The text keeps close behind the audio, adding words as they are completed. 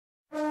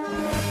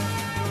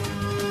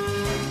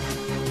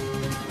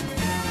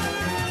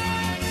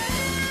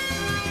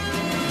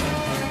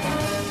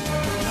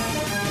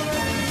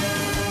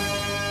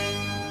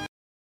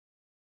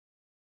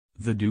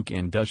The Duke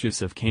and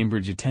Duchess of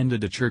Cambridge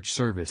attended a church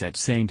service at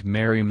St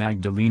Mary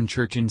Magdalene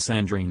Church in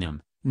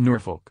Sandringham,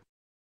 Norfolk.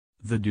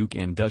 The Duke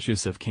and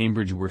Duchess of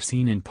Cambridge were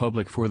seen in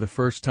public for the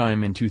first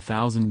time in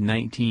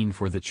 2019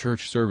 for the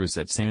church service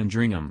at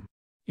Sandringham.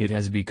 It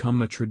has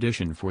become a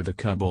tradition for the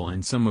couple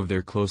and some of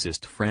their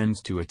closest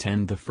friends to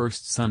attend the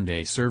first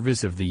Sunday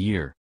service of the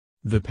year.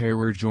 The pair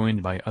were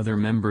joined by other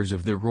members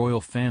of the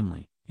royal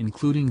family,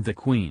 including the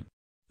Queen.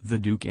 The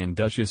Duke and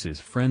Duchess's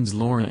friends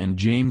Laura and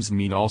James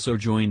Mead also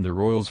joined the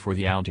royals for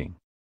the outing.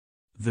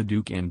 The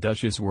Duke and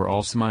Duchess were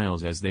all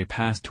smiles as they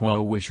passed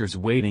well-wishers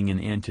waiting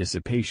in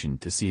anticipation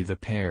to see the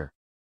pair.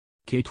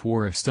 Kate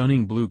wore a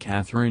stunning blue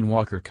Catherine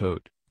Walker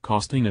coat,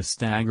 costing a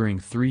staggering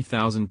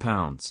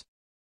 £3,000.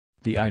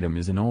 The item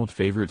is an old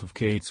favorite of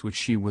Kate's which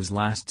she was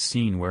last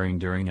seen wearing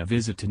during a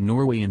visit to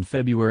Norway in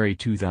February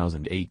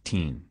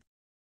 2018.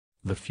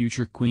 The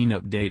future Queen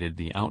updated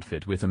the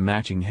outfit with a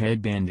matching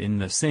headband in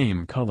the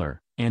same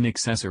color, an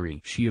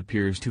accessory she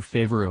appears to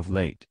favor of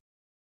late.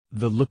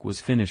 The look was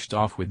finished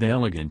off with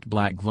elegant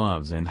black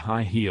gloves and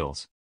high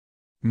heels.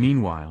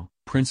 Meanwhile,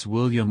 Prince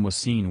William was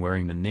seen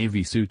wearing the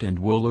navy suit and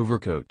wool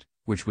overcoat,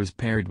 which was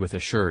paired with a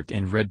shirt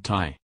and red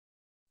tie.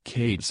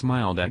 Kate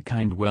smiled at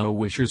kind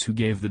well-wishers who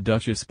gave the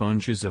Duchess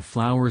bunches of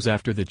flowers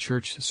after the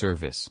church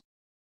service.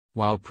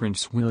 While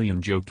Prince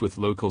William joked with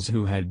locals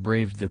who had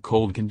braved the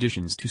cold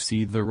conditions to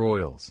see the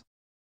royals.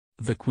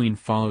 The Queen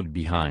followed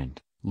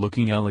behind,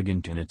 looking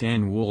elegant in a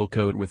tan wool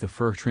coat with a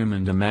fur trim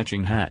and a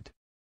matching hat.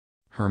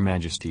 Her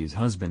Majesty's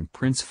husband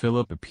Prince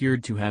Philip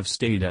appeared to have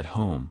stayed at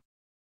home.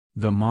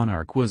 The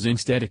monarch was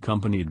instead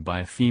accompanied by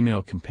a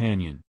female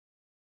companion.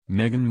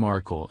 Meghan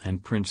Markle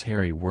and Prince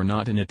Harry were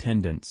not in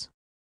attendance.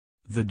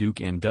 The Duke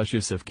and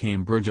Duchess of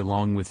Cambridge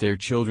along with their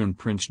children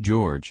Prince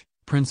George,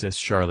 Princess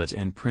Charlotte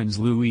and Prince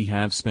Louis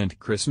have spent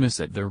Christmas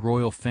at their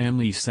royal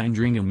family's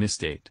Sandringham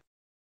estate.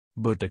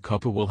 But the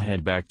couple will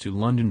head back to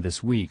London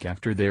this week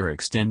after their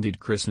extended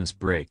Christmas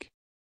break.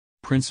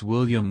 Prince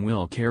William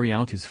will carry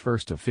out his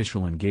first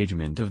official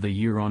engagement of the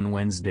year on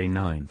Wednesday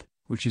 9th,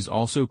 which is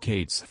also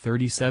Kate's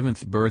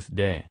 37th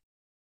birthday.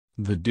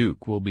 The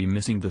Duke will be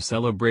missing the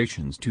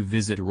celebrations to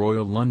visit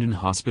Royal London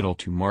Hospital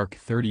to mark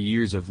 30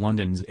 years of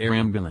London's air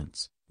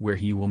ambulance, where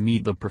he will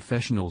meet the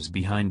professionals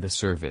behind the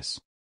service.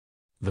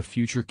 The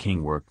future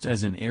king worked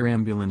as an air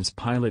ambulance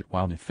pilot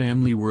while the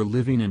family were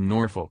living in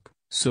Norfolk,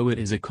 so it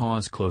is a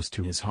cause close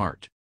to his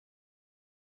heart.